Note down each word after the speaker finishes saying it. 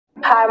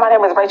Hi, my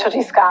name is Rachel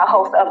G. Scott,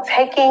 host of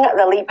Taking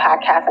the Lead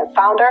podcast and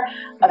founder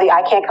of the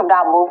I Can't Come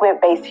Down movement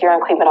based here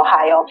in Cleveland,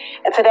 Ohio.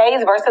 And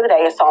today's verse of the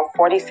day is Psalm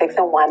 46:1,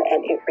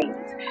 and it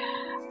reads,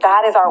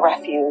 God is our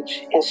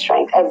refuge and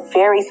strength, a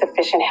very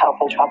sufficient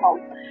help in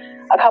trouble.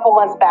 A couple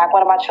months back,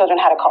 one of my children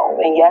had a cold,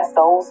 and yes,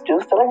 those do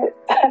still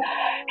exist.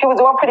 He was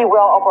doing pretty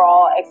well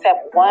overall,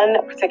 except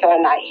one particular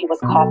night he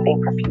was coughing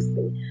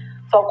profusely.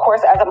 So, of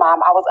course, as a mom,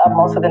 I was up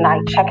most of the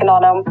night checking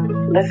on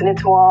him, listening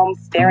to him,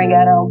 staring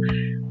at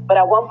him. But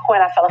at one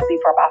point, I fell asleep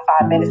for about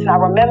 5 minutes, and I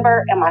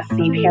remember in my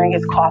sleep hearing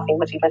his coughing,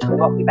 which eventually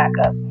woke me back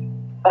up.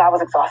 But I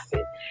was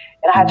exhausted,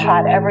 and I had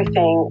tried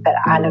everything that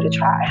I knew to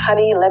try: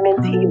 honey,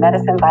 lemon tea,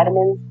 medicine,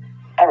 vitamins,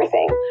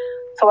 everything.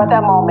 So at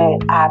that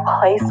moment, I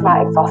placed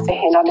my exhausted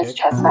hand on his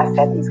chest, and I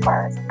said these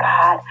words: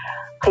 God,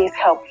 please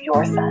help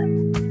your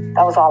son.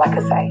 That was all I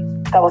could say.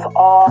 That was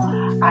all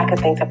I could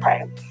think to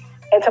pray.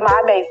 And to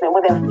my amazement,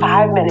 within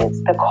 5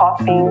 minutes, the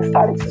coughing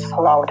started to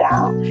slow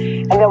down.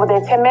 And then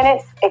within 10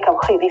 minutes, it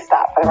completely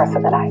stopped for the rest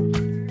of the night.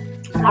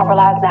 I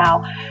realize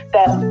now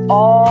that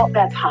all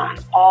that time,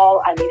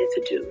 all I needed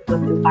to do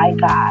was invite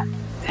God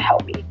to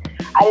help me.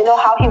 I didn't know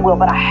how he would,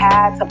 but I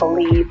had to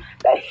believe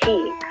that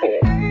he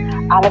could.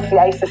 Honestly,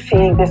 I used to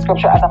see this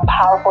scripture as a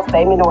powerful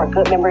statement or a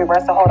good memory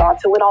verse to hold on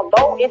to. And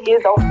although it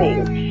is those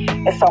things,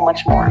 it's so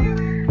much more.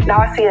 Now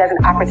I see it as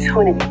an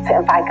opportunity to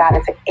invite God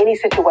into any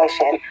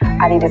situation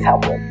I need his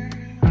help with.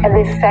 And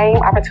this same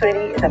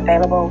opportunity is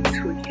available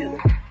to you.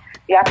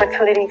 The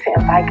opportunity to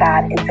invite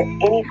God into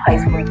any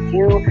place where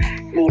you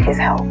need his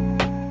help.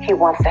 He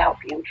wants to help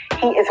you.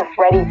 He is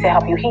ready to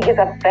help you. He is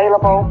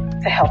available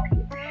to help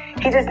you.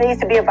 He just needs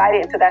to be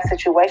invited into that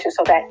situation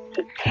so that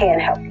he can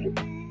help you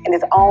in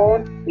his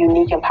own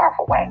unique and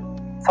powerful way.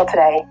 So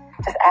today,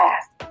 just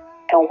ask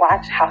and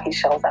watch how he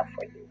shows up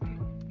for you.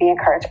 Be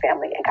encouraged,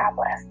 family, and God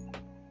bless.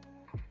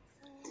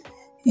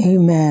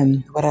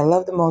 Amen. What I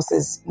love the most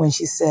is when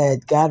she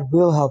said, God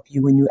will help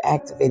you when you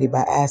activate it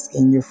by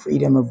asking your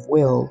freedom of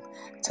will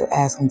to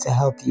ask him to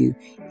help you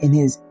in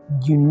his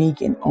unique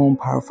and own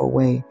powerful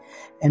way.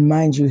 And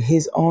mind you,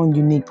 his own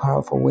unique,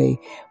 powerful way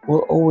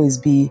will always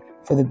be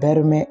for the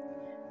betterment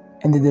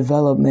and the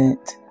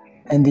development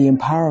and the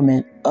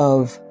empowerment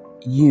of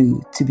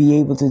you to be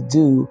able to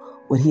do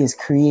what he has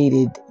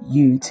created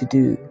you to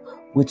do,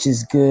 which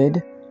is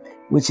good,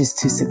 which is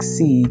to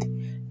succeed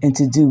and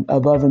to do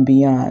above and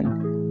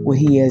beyond what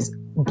he has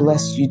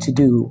blessed you to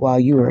do while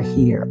you are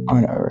here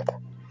on earth.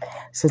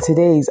 So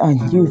today's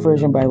Youth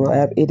Version Bible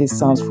app, it is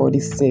Psalms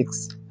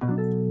 46,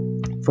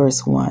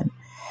 verse 1.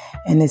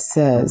 And it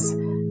says,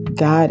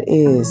 God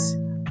is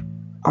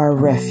our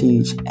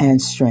refuge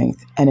and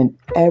strength and an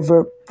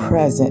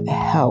ever-present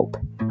help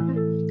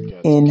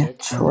in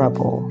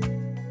trouble.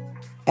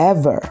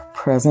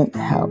 Ever-present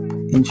help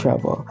in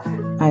trouble.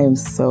 I am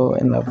so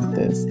in love with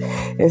this.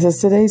 It says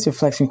today's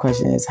reflection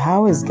question is,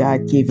 how is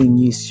God giving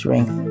you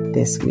strength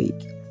this week?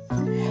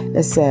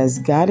 It says,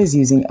 God is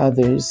using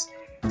others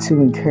to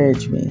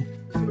encourage me.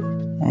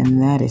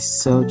 And that is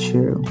so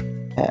true.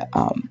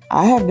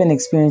 I have been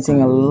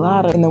experiencing a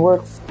lot of, in the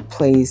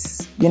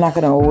workplace, you're not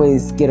going to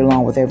always get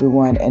along with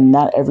everyone, and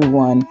not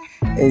everyone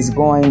is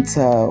going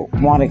to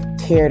want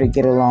to care to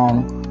get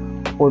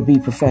along or be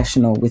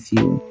professional with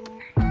you.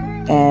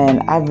 And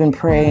I've been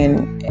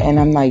praying, and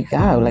I'm like,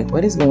 God, like,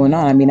 what is going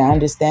on? I mean, I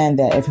understand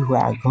that everywhere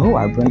I go,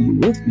 I bring you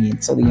with me.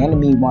 And so the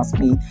enemy wants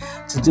me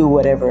to do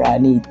whatever I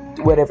need,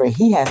 whatever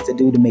he has to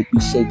do to make me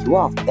shake you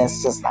off. But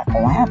that's just not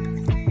going to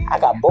happen. I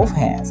got both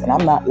hands, and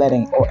I'm not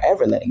letting or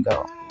ever letting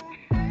go.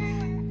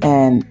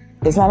 And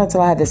it's not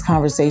until I had this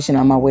conversation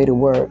on my way to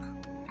work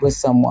with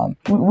someone.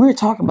 We were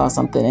talking about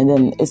something, and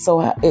then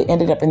it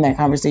ended up in that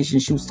conversation.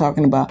 She was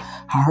talking about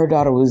how her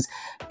daughter was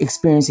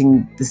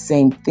experiencing the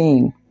same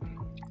thing.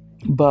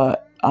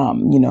 But,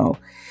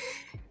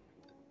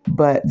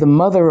 but the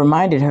mother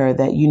reminded her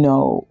that,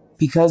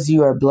 because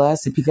you are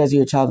blessed and because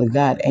you're a child of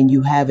God and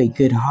you have a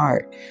good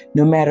heart,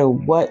 no matter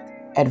what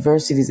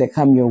adversities that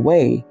come your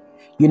way,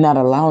 you're not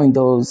allowing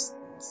those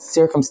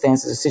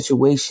circumstances or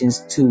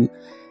situations to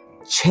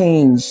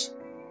change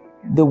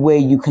the way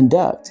you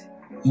conduct.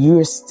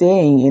 You're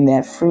staying in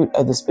that fruit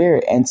of the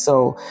Spirit. And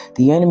so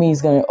the enemy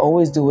is going to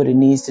always do what it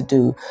needs to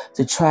do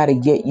to try to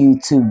get you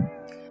to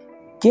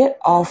get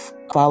off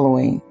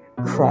following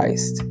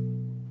Christ.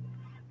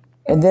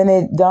 And then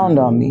it dawned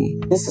on me,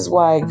 this is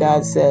why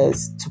God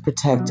says to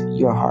protect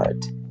your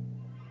heart.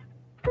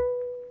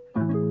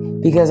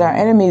 Because our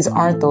enemies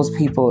aren't those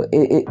people,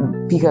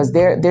 because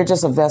they're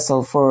just a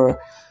vessel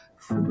for,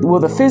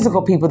 the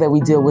physical people that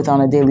we deal with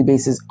on a daily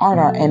basis aren't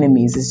our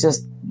enemies. It's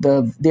just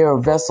they're a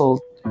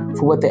vessel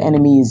for what the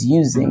enemy is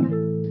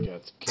using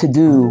to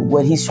do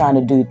what he's trying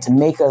to do to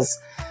make us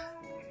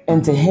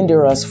and to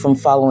hinder us from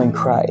following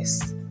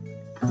Christ.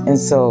 And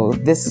so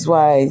this is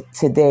why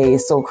today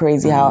is so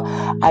crazy how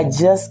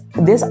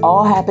this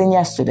all happened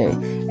yesterday,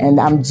 and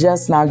I'm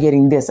just now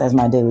getting this as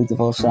my daily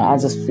devotion. I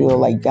just feel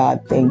like,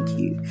 God, thank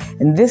you.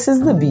 And this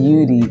is the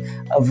beauty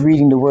of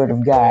reading the Word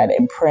of God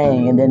and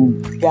praying. And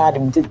then God,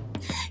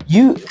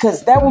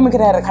 because that woman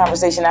could have had a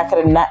conversation. I could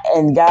have not,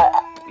 and God,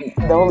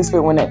 the Holy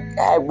Spirit wouldn't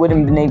have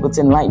been able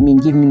to enlighten me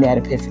and give me that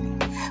epiphany.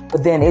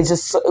 But then it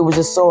was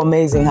just so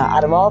amazing how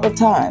out of all the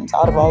times,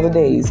 out of all the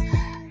days,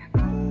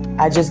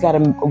 I just got a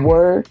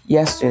word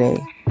yesterday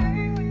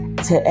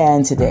to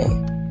end today.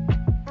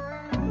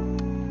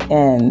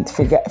 And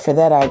for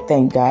that, I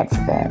thank God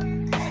for that.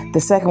 The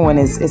second one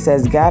is, it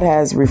says, God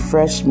has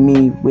refreshed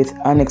me with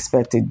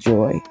unexpected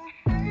joy.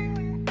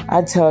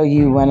 I tell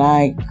you, when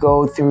I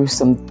go through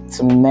some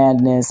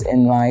madness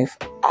in life,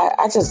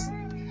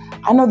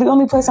 I know the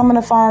only place I'm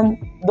going to find,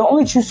 the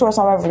only true source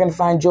I'm ever going to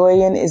find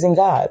joy in is in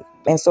God.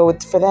 And so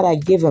for that, I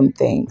give him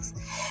thanks.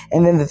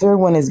 And then the third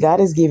one is,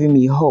 God is giving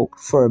me hope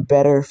for a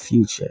better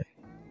future.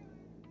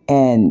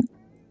 And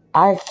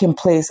I can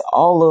place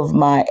all of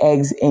my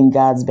eggs in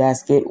God's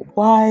basket.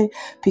 Why?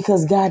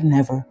 Because God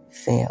never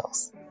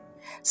fails.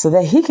 So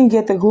that he can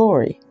get the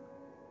glory.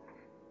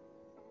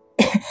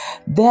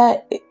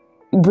 That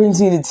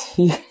brings me to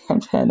tears.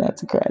 I'm trying not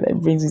to cry. That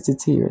brings me to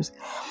tears.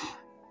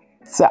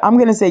 So I'm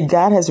going to say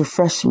God has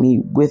refreshed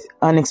me with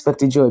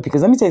unexpected joy.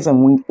 Because let me tell you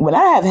something. When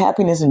I have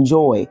happiness and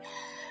joy,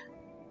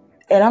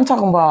 and I'm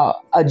talking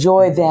about a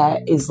joy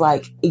that is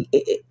like,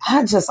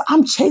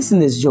 I'm chasing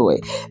this joy.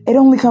 It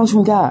only comes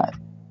from God.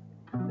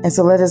 And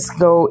so let us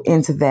go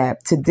into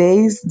that.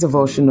 Today's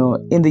devotional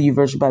in the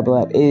YouVersion Bible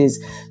app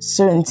is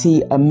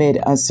certainty amid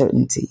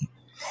uncertainty.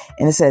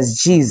 And it says,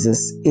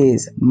 Jesus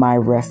is my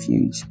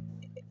refuge.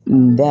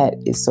 And that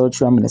is so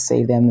true. I'm going to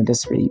save that and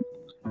just read.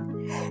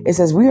 It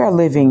says, we are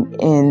living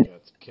in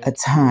a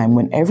time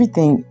when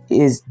everything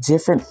is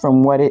different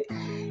from what it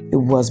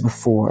was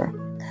before.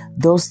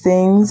 Those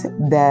things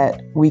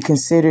that we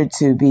consider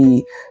to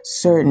be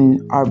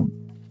certain are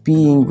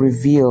being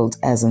revealed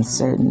as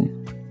uncertain.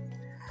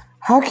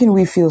 How can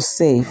we feel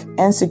safe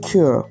and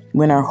secure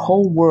when our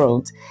whole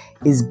world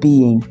is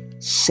being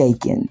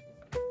shaken?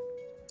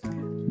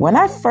 When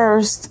I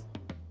first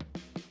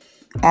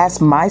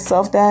asked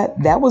myself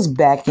that was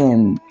back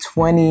in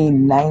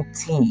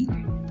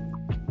 2019,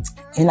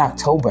 in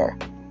October,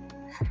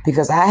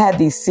 because I had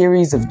these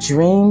series of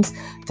dreams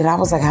that I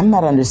was like, I'm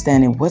not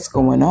understanding what's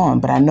going on,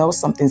 but I know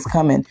something's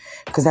coming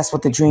because that's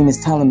what the dream is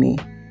telling me.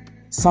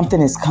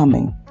 Something is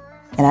coming.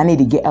 And I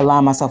need to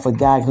align myself with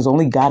God because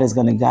only God is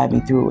going to guide me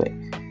through it.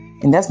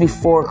 And that's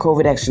before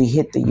COVID actually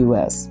hit the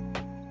U.S.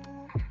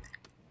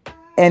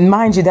 And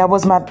mind you, that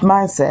was my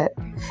mindset.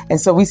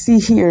 And so we see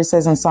here, it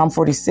says in Psalm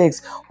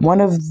 46,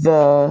 one of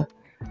the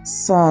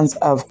sons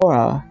of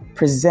Korah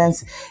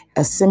presents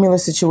a similar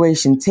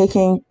situation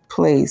taking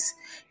place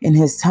in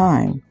his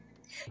time.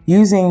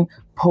 Using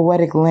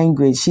poetic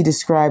language, he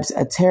describes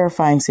a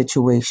terrifying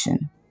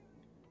situation.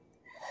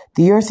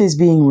 The earth is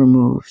being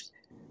removed.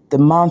 The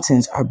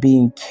mountains are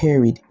being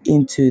carried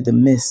into the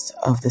midst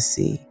of the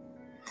sea.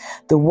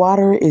 The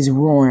water is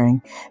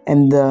roaring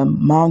and the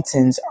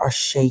mountains are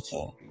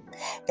shaking.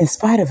 In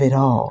spite of it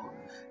all,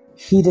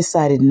 he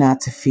decided not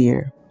to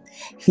fear.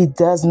 He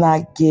does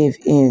not give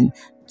in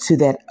to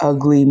that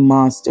ugly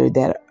monster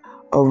that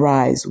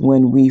arises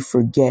when we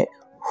forget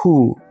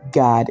who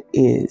God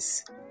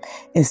is.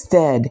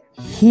 Instead,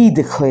 he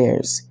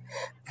declares,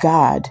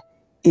 God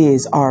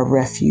is our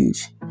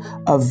refuge,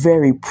 a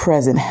very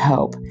present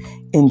help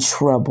in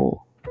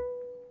trouble.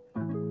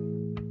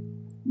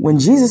 When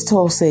Jesus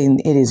told Satan,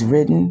 it is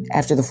written,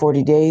 after the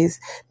 40 days,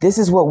 this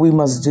is what we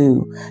must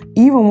do.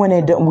 Even when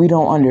we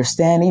don't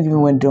understand,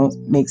 even when it don't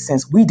make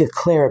sense, we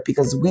declare it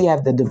because we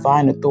have the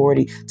divine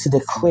authority to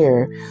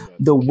declare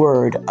the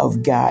word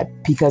of God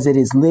because it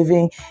is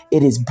living,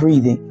 it is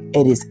breathing,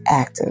 it is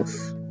active.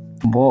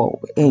 Whoa,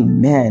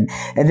 amen.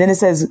 And then it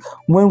says,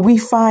 when we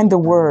find the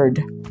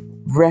word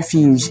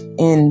refuge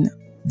in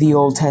the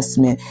Old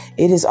Testament,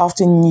 it is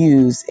often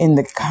used in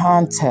the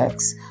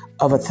context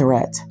of a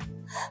threat.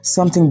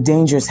 Something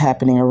dangerous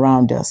happening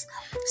around us.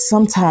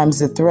 Sometimes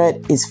the threat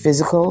is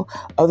physical,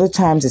 other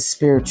times it's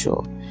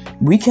spiritual.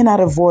 We cannot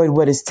avoid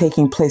what is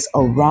taking place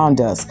around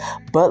us,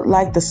 but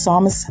like the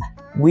psalmist,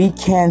 we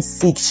can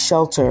seek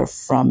shelter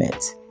from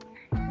it.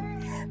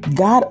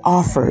 God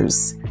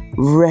offers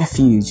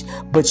refuge,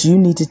 but you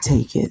need to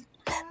take it.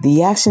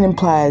 The action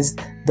implies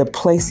the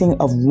placing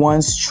of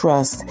one's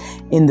trust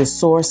in the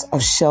source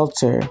of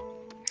shelter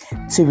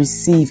to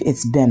receive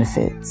its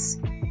benefits.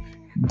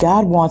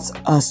 God wants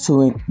us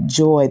to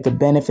enjoy the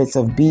benefits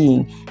of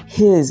being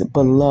his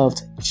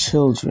beloved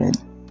children.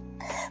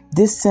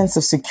 This sense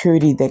of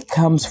security that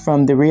comes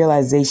from the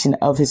realization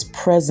of his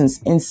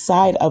presence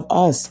inside of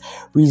us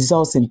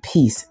results in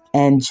peace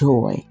and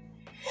joy.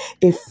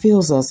 It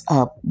fills us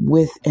up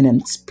with an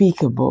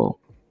unspeakable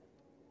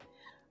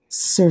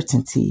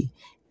certainty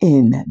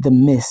in the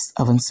midst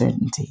of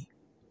uncertainty.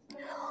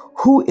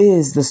 Who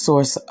is the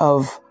source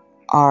of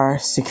our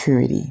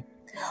security?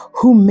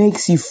 Who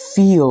makes you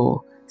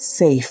feel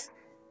safe,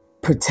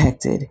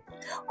 protected?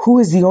 Who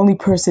is the only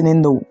person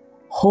in the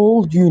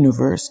whole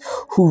universe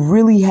who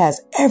really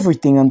has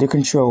everything under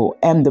control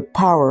and the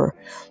power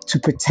to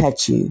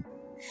protect you?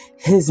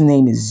 His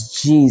name is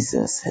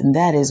Jesus, and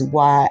that is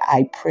why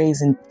I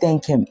praise and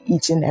thank him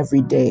each and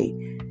every day.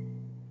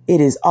 It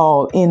is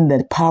all in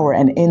the power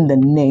and in the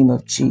name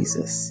of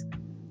Jesus.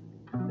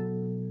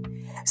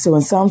 So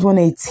in Psalms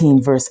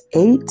 118, verse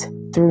 8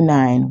 through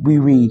 9, we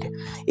read,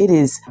 "It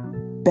is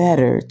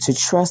better to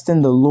trust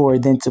in the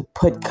Lord than to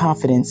put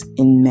confidence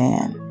in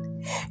man.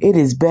 It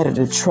is better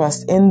to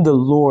trust in the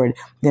Lord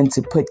than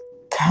to put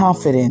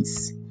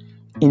confidence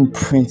in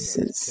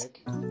princes."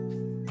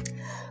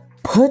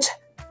 Put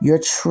your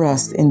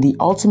trust in the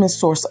ultimate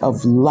source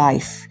of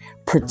life,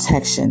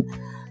 protection,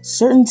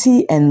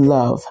 certainty, and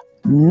love.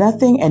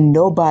 Nothing and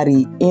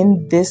nobody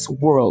in this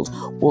world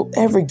will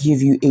ever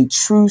give you a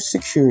true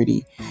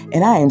security.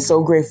 And I am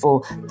so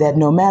grateful that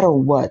no matter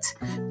what,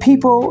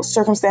 people,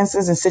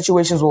 circumstances, and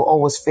situations will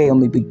always fail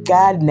me, but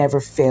God never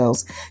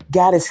fails.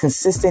 God is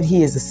consistent.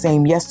 He is the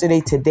same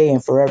yesterday, today,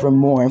 and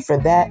forevermore. And for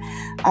that,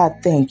 I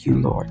thank you,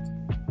 Lord.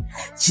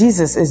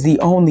 Jesus is the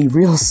only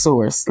real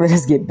source. Let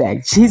us get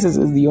back. Jesus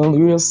is the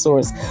only real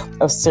source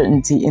of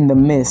certainty in the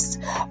midst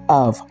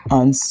of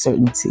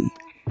uncertainty.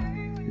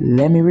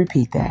 Let me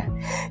repeat that.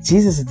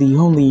 Jesus is the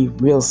only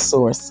real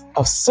source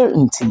of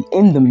certainty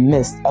in the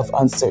midst of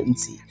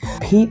uncertainty.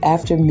 Repeat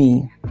after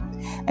me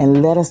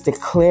and let us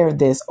declare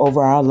this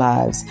over our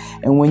lives.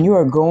 And when you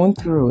are going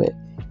through it,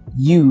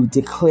 you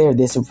declare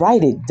this.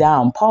 Write it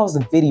down. Pause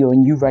the video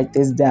and you write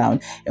this down.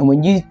 And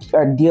when you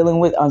are dealing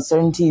with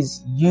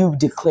uncertainties, you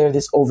declare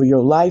this over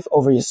your life,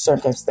 over your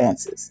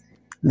circumstances.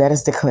 Let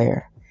us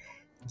declare,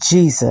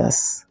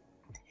 Jesus,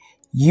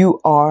 you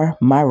are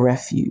my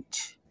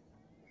refuge.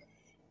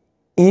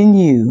 In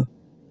you,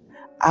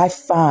 I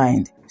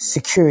find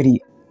security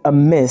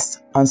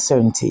amidst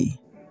uncertainty.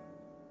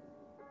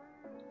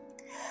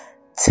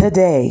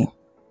 Today,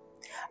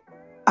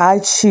 I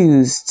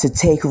choose to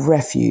take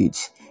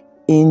refuge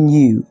in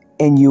you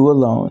and you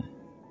alone.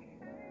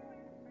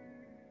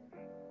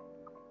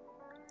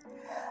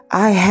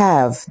 I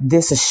have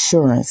this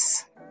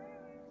assurance.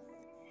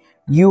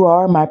 You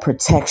are my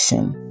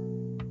protection,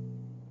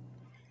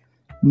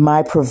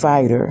 my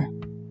provider,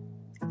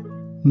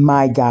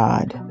 my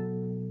God.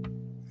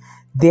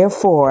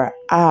 Therefore,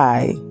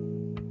 I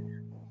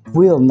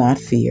will not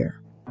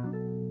fear.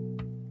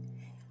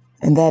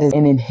 And that is,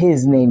 and in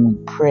his name we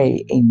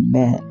pray,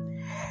 amen.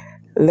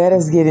 Let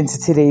us get into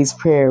today's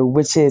prayer,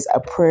 which is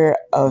a prayer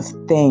of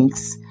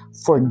thanks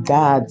for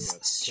God's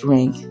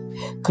strength.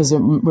 Because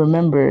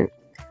remember,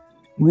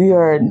 we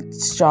are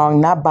strong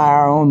not by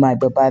our own might,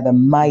 but by the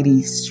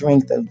mighty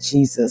strength of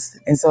Jesus.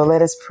 And so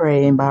let us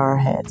pray and bow our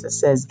heads. It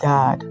says,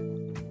 God,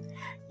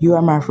 you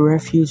are my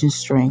refuge and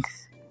strength.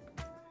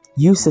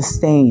 You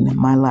sustain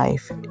my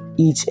life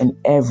each and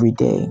every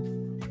day.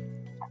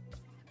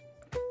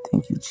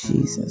 Thank you,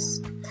 Jesus.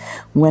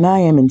 When I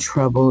am in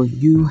trouble,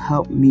 you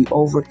help me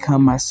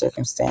overcome my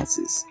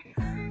circumstances.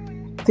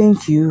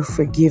 Thank you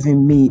for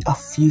giving me a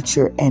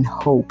future and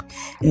hope.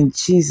 In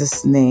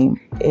Jesus' name,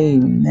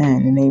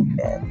 amen and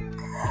amen.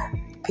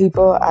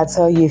 People, I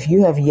tell you, if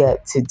you have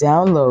yet to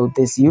download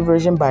this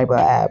YouVersion Bible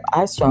app,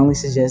 I strongly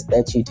suggest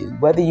that you do.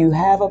 Whether you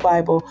have a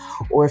Bible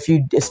or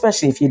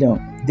especially if you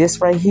don't, this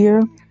right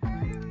here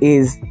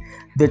is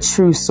the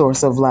true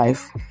source of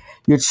life,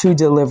 your true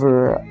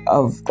deliverer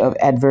of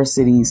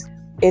adversities.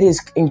 It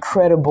is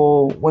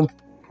incredible when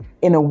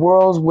in a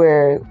world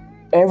where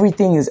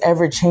everything is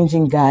ever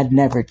changing, God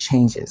never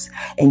changes.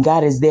 And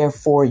God is there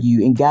for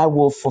you. And God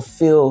will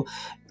fulfill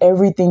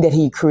everything that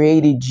he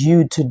created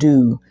you to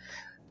do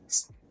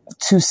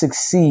to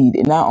succeed.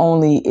 And not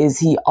only is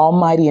he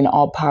almighty and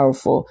all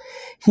powerful,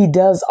 he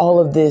does all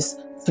of this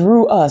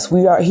through us.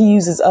 He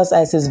uses us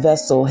as his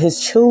vessel, his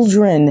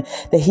children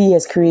that he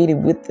has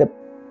created with the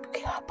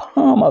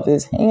palm of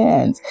his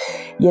hands.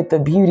 Yet the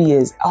beauty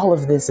is all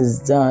of this is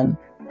done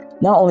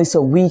not only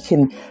so we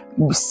can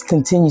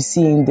continue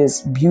seeing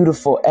this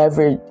beautiful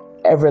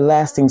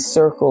everlasting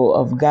circle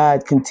of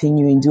God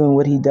continuing doing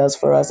what he does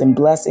for us and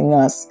blessing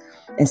us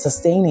and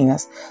sustaining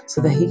us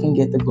so that he can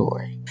get the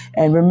glory.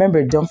 And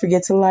remember, don't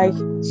forget to like,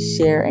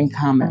 share, and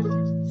comment.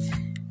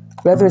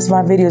 Whether it's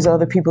my videos or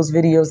other people's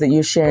videos that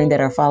you're sharing that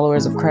are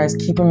followers of Christ,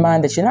 keep in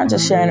mind that you're not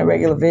just sharing a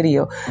regular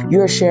video.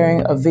 You're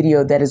sharing a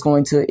video that is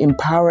going to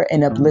empower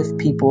and uplift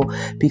people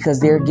because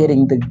they're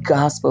getting the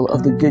gospel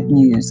of the good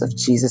news of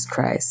Jesus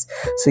Christ.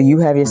 So you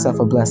have yourself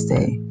a blessed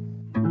day.